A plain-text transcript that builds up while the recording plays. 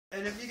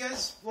And if you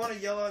guys want to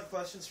yell out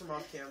questions from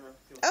off camera,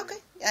 feel free. Okay,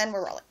 and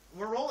we're rolling.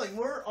 We're rolling.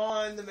 We're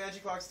on the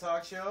Magic Box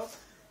Talk Show,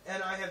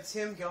 and I have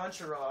Tim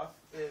Goncharoff.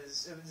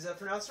 Is that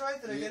pronounced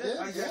right? Did I get it?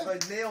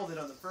 I nailed it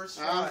on the first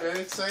try. I'm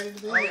very excited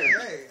to be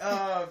here.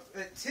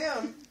 Okay.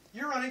 Tim,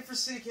 you're running for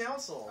city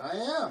council. I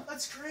am.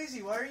 That's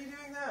crazy. Why are you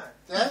doing that?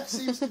 That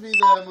seems to be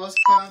the most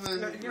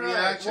common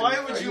reaction. Why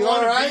would you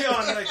want to be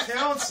on the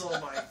council?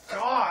 My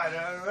God.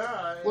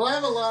 Well, I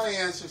have a lot of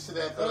answers to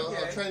that, but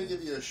I'll try to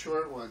give you a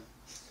short one.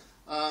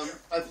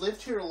 I've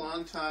lived here a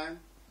long time.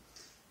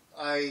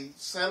 I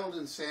settled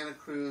in Santa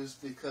Cruz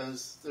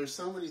because there's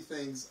so many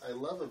things I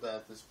love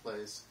about this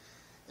place.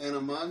 And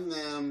among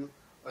them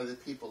are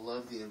that people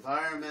love the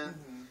environment,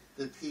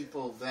 that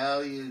people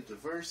value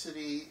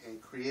diversity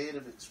and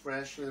creative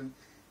expression.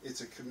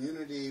 It's a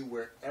community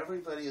where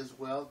everybody is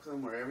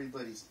welcome, where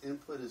everybody's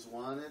input is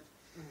wanted.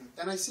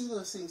 And I see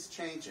those things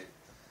changing.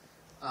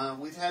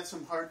 We've had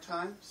some hard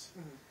times,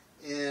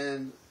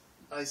 and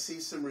I see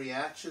some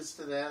reactions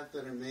to that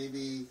are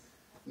maybe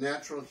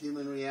natural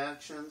human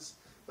reactions,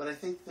 but I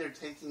think they're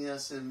taking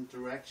us in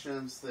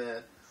directions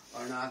that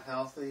are not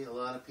healthy. A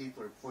lot of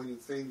people are pointing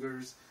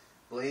fingers,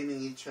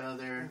 blaming each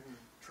other,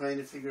 trying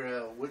to figure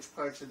out which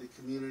parts of the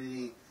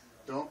community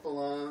don't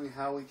belong,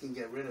 how we can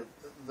get rid of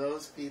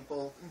those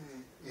people.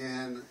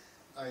 And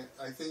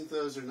I think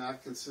those are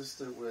not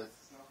consistent with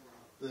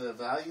the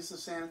values of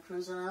Santa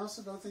Cruz, and I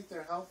also don't think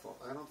they're helpful.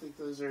 I don't think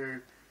those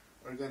are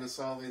going to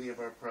solve any of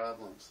our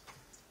problems.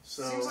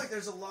 So, seems like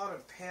there's a lot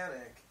of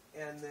panic,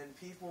 and then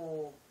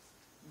people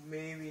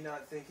maybe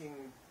not thinking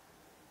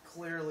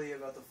clearly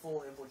about the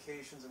full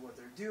implications of what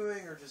they're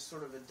doing, or just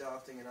sort of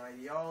adopting an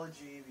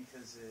ideology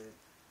because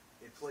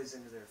it plays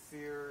into their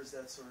fears,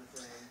 that sort of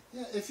thing.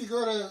 Yeah, if you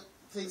go to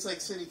things like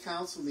city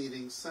council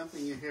meetings,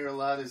 something you hear a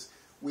lot is,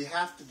 we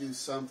have to do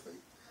something.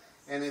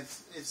 And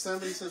if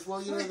somebody says,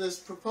 well, you know, this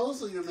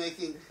proposal you're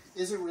making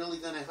isn't really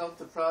going to help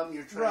the problem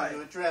you're trying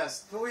to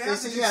address. But we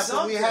have to do something.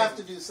 But we have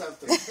to do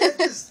something.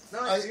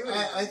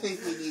 I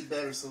think we need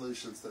better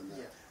solutions than that.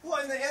 Yeah.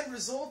 Well, and the end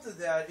result of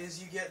that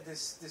is you get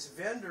this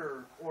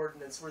vendor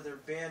ordinance where they're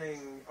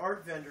banning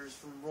art vendors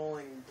from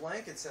rolling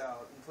blankets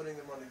out and putting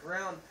them on the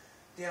ground.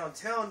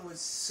 Downtown was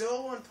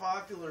so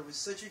unpopular, with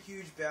such a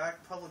huge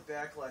public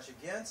backlash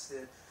against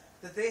it,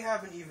 that they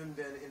haven't even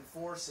been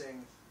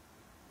enforcing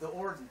the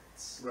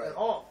ordinance at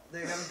all.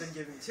 They haven't been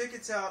giving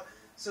tickets out.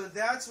 So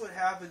that's what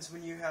happens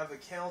when you have a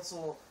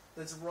council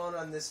that's run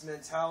on this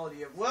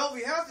mentality of, well,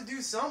 we have to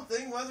do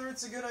something, whether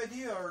it's a good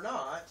idea or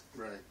not.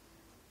 Right.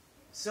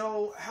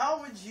 So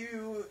how would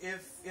you,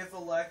 if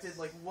elected,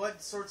 like,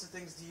 what sorts of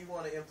things do you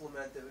want to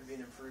implement that would be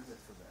an improvement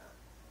for that?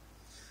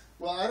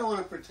 Well, I don't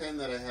want to pretend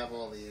that I have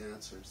all the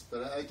answers,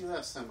 but I do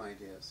have some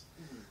ideas.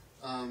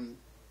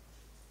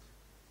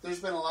 There's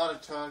been a lot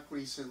of talk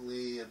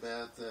recently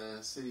about the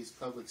city's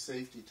public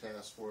safety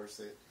task force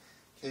that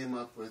came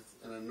up with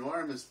an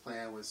enormous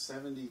plan with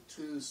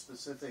 72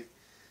 specific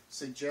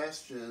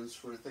suggestions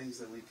for things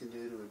that we can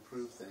do to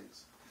improve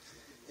things.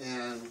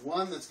 And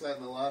one that's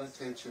gotten a lot of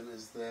attention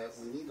is that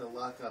we need to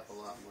lock up a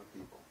lot more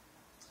people.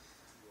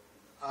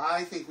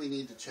 I think we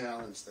need to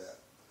challenge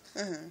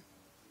that.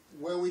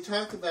 When we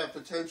talk about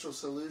potential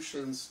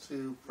solutions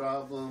to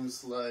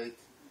problems like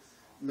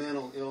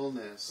mental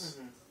illness,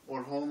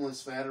 or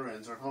homeless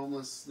veterans, or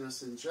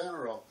homelessness in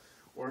general,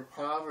 or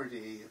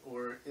poverty,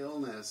 or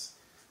illness,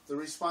 the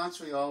response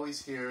we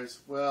always hear is,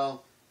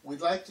 well,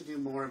 we'd like to do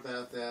more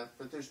about that,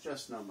 but there's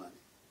just no money.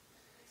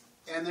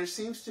 And there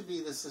seems to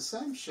be this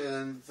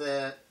assumption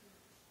that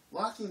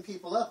locking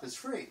people up is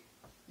free.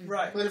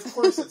 Right. But of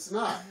course it's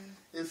not.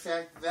 In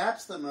fact,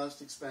 that's the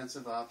most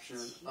expensive option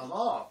of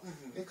all.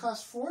 It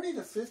costs $40,000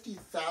 to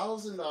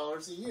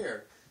 $50,000 a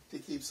year to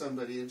keep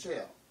somebody in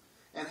jail.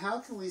 And how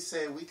can we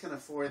say we can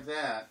afford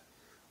that,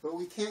 but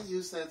we can't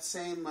use that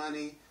same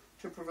money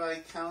to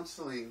provide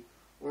counseling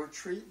or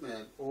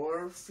treatment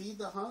or feed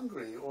the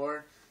hungry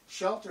or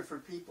shelter for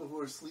people who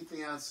are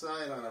sleeping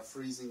outside on a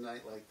freezing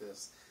night like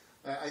this?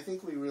 I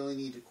think we really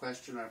need to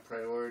question our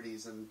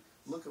priorities and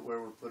look at where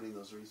we're putting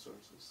those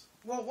resources.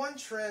 Well, one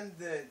trend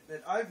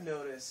that I've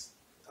noticed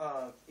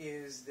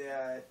is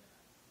that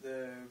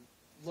the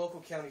local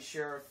county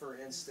sheriff, for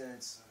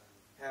instance,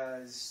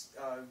 has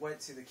went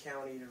to the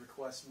county to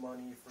request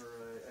money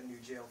for a new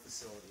jail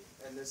facility.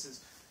 And this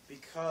is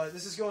because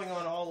this is going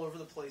on all over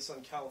the place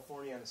on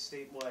California on a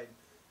statewide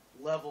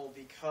level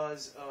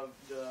because of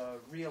the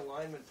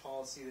realignment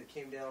policy that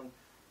came down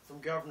from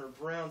Governor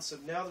Brown. So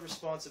now the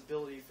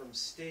responsibility from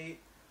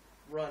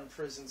state-run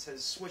prisons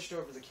has switched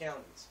over to the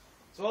counties.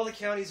 So all the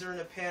counties are in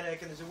a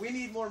panic, and they say, we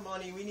need more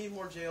money, we need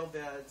more jail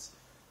beds,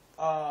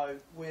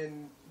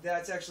 when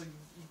that's actually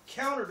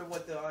counter to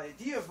what the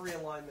idea of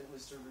realignment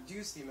was, to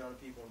reduce the amount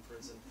of people in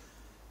prison.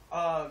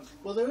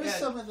 Well, there is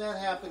some of that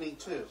happening,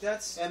 too.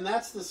 And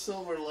that's the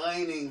silver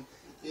lining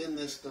in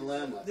this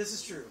dilemma. This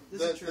is true.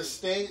 The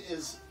state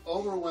is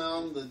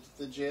overwhelmed,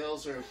 the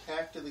jails are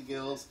packed to the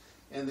gills,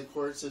 and the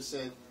courts have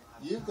said,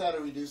 you've got to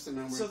reduce the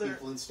number of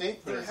people in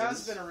state prisons. There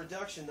has been a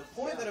reduction. The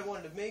point that I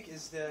wanted to make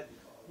is that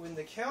when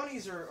the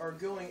counties are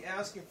going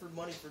asking for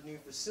money for new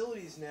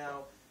facilities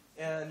now,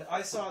 and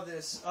I saw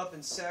this up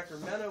in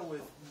Sacramento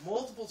with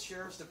multiple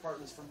sheriff's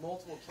departments from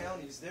multiple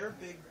counties, their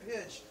big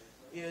pitch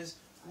is,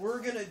 we're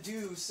going to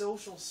do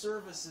social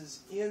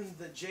services in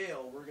the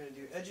jail. We're going to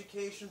do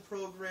education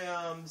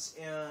programs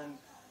and,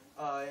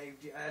 I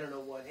don't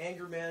know what,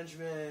 anger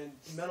management,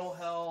 mental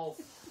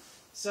health,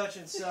 such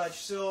and such.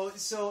 So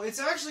it's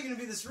actually going to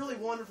be this really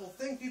wonderful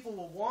thing. People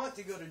will want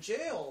to go to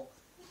jail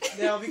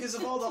now because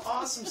of all the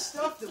awesome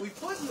stuff that we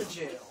put in the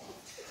jail.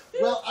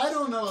 Well, I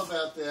don't know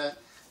about that,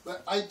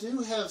 but I do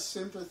have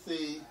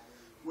sympathy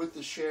with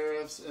the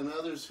sheriffs and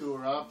others who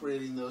are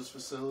operating those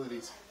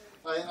facilities.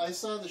 I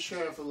saw the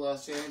sheriff of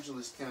Los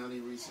Angeles County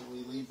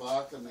recently, Lee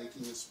Baca,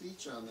 making a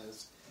speech on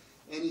this,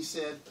 and he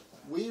said,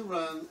 we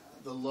run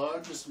the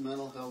largest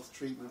mental health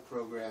treatment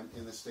program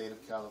in the state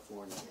of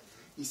California.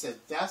 He said,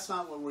 that's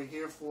not what we're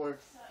here for,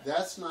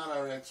 that's not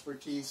our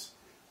expertise,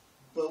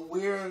 but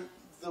we're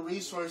the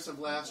resource of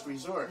last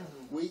resort.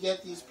 We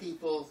get these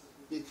people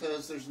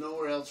because there's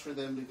nowhere else for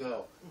them to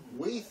go.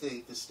 We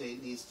think the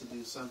state needs to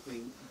do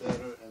something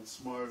better and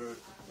smarter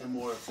and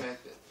more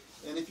effective.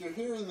 And if you're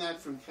hearing that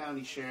from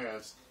county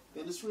sheriffs,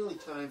 then it's really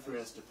time for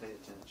us to pay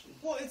attention.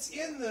 Well, it's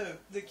in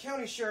the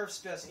county sheriff's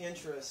best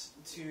interest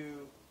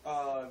to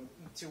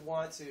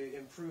want to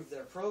improve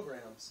their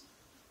programs.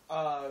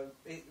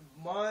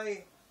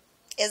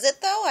 Is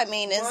it though? I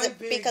mean, is it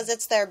because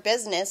it's their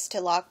business to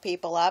lock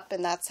people up,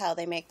 and that's how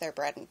they make their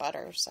bread and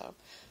butter? So,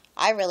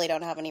 I really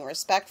don't have any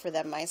respect for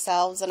them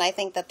myself, and I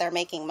think that they're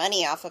making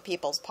money off of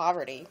people's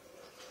poverty.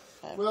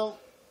 Well,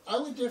 I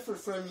would differ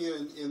from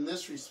you in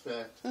this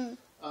respect.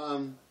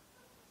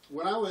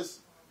 When I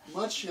was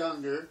much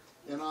younger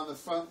and on the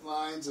front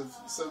lines of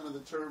some of the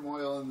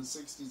turmoil in the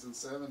 60s and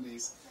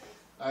 70s,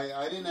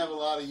 I didn't have a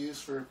lot of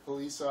use for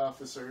police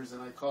officers,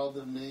 and I called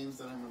them names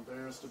that I'm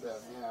embarrassed about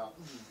now.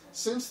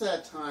 Since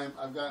that time,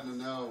 I've gotten to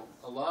know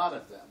a lot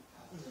of them.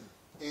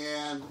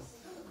 And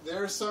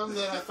there are some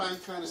that I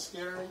find kind of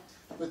scary,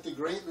 but the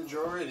great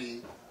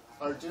majority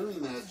are doing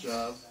that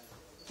job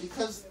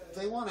because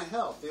they want to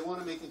help. They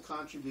want to make a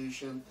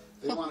contribution.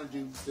 They want to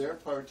do their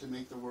part to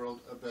make the world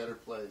a better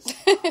place.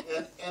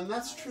 And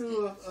that's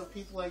true of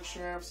people like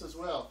sheriffs as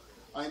well.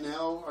 I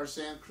know our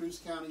Santa Cruz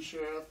County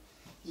Sheriff.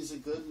 He's a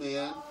good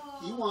man.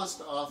 He wants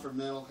to offer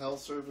mental health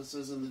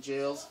services in the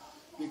jails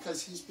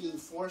because he's being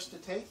forced to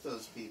take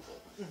those people.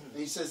 And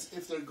he says,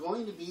 if they're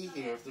going to be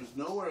here, if there's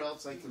nowhere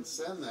else I can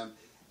send them,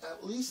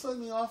 at least let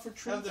me offer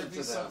treatment to them. Have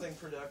there be something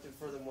productive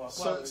for them while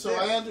So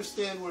I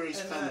understand where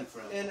he's coming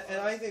from. And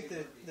I think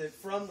that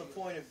from the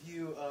point of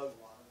view of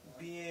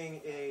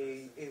being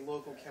a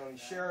local county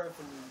sheriff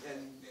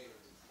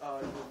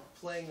and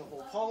playing the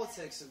whole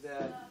politics of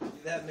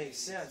that makes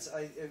sense.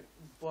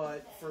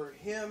 But for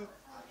him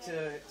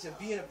to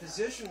be in a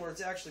position where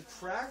it's actually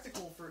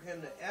practical for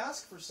him to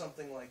ask for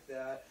something like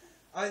that,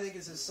 I think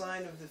is a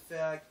sign of the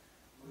fact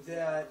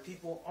that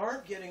people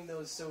aren't getting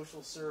those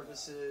social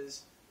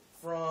services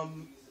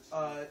from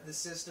the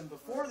system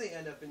before they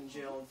end up in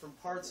jail, and from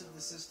parts of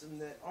the system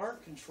that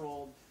aren't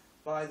controlled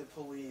by the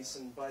police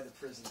and by the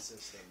prison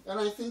system. And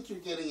I think you're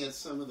getting at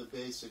some of the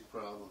basic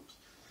problems.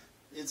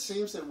 It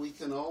seems that we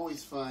can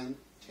always find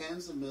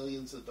tens of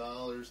millions of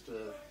dollars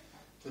to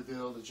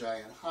build a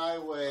giant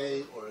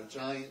highway or a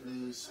giant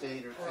new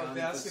state or county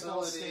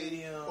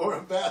facility, or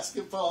a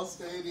basketball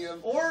stadium,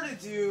 or to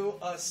do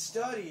a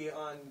study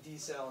on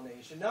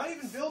desalination. Not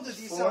even build a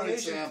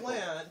desalination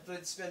plant,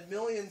 but spend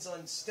millions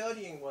on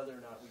studying whether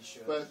or not we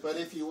should. But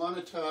if you want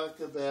to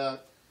talk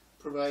about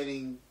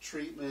providing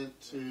treatment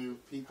to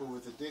people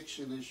with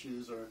addiction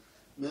issues or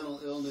mental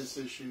illness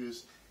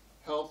issues,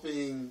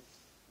 helping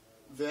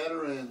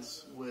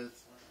veterans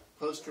with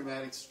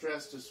post-traumatic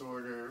stress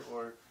disorder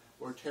or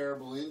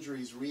terrible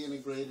injuries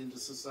reintegrate into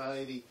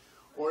society,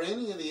 or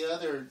any of the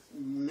other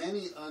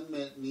many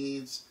unmet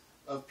needs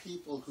of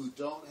people who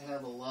don't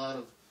have a lot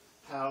of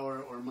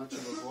power or much of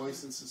a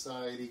voice in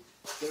society,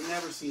 there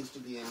never seems to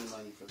be any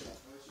money for that.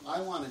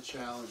 I want to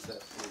challenge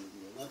that point of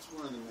view, and that's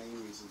one of the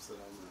main reasons that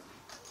I'm running.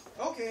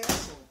 Okay,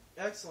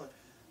 excellent.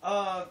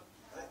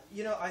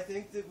 I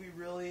think that we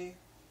really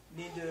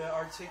need to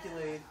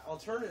articulate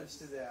alternatives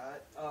to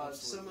that.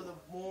 Some of the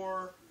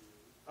more,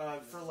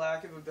 for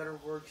lack of a better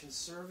word,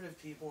 conservative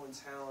people in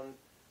town,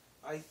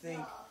 I think,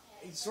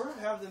 sort of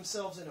have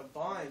themselves in a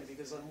bind,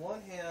 because on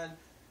one hand,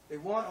 they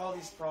want all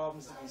these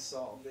problems to be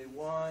solved. They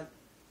want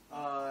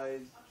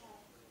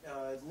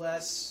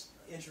less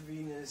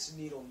intravenous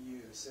needle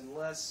use and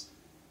less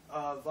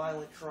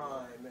violent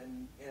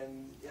crime,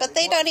 but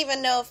they don't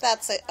even know if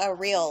that's a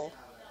real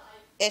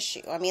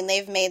issue. I mean,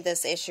 they've made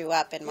this issue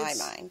up in my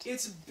mind.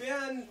 It's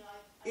been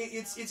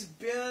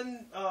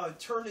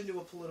turned into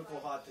a political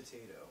hot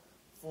potato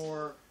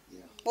for. Yeah.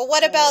 Well,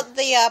 what about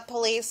the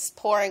police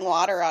pouring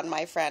water on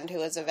my friend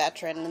who is a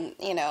veteran? And,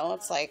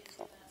 it's like,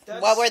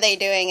 what were they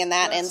doing in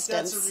that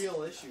instance? That's a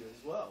real issue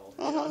as well.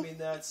 Mm-hmm. I mean,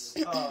 that's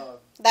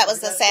that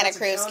was the Santa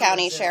Cruz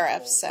County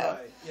Sheriff. So,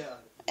 right, yeah.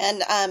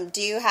 And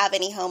do you have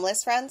any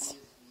homeless friends?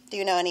 Do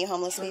you know any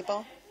homeless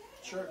people?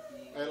 Sure.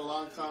 I had a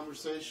long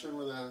conversation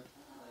with a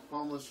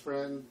homeless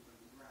friend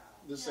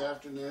this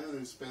afternoon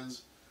who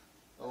spends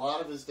a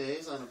lot of his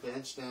days on a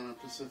bench down on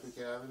Pacific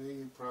Avenue.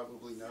 You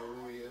probably know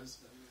who he is.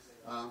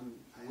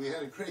 We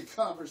had a great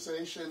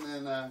conversation,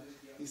 and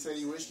he said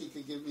he wished he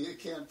could give me a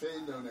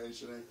campaign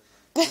donation.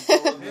 I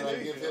told him that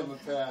I'd give him a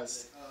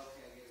pass.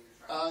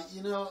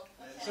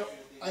 So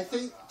I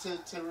think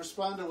to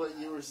respond to what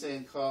you were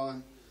saying,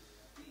 Colin,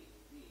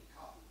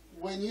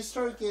 when you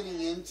start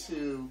getting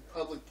into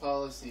public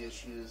policy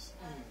issues,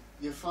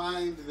 you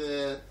find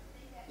that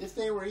if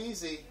they were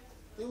easy,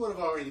 they would have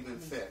already been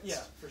fixed.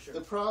 Yeah, for sure.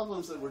 The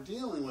problems that we're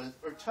dealing with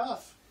are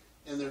tough,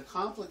 and they're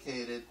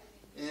complicated,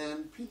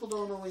 and people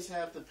don't always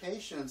have the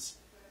patience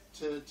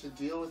to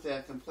deal with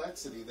that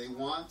complexity. They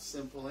want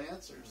simple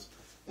answers.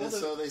 And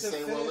so they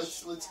say, well,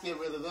 let's get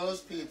rid of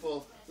those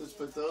people, let's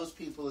put those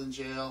people in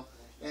jail.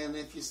 And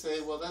if you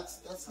say, well,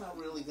 that's not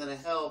really going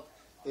to help,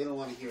 they don't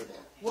want to hear that.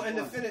 Well, and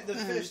to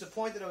finish the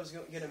point that I was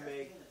going to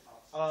make,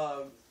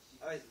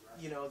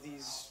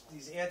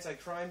 these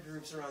anti-crime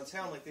groups around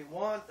town, like, they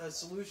want a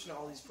solution to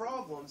all these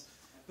problems,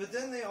 but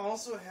then they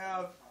also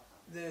have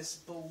this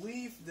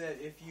belief that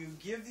if you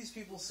give these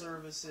people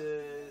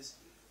services,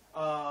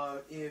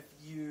 if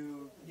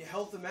you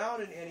help them out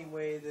in any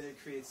way, that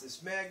it creates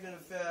this magnet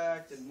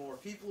effect, and more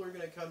people are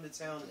going to come to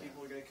town, and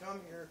people are going to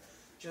come here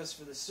just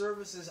for the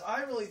services.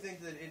 I really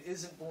think that it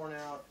isn't borne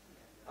out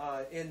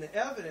in the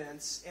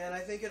evidence, and I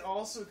think it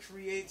also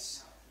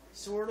creates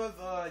sort of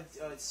a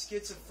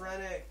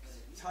schizophrenic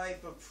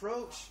type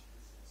approach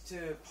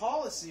to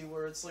policy,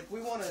 where it's like, we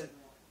want to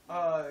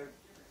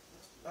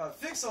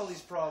fix all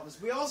these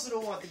problems. We also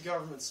don't want the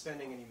government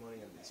spending any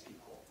money on these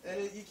people,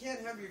 and you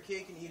can't have your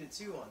cake and eat it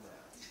too on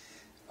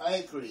that. I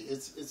agree.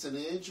 It's an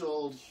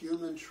age-old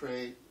human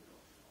trait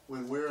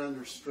when we're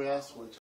under stress, when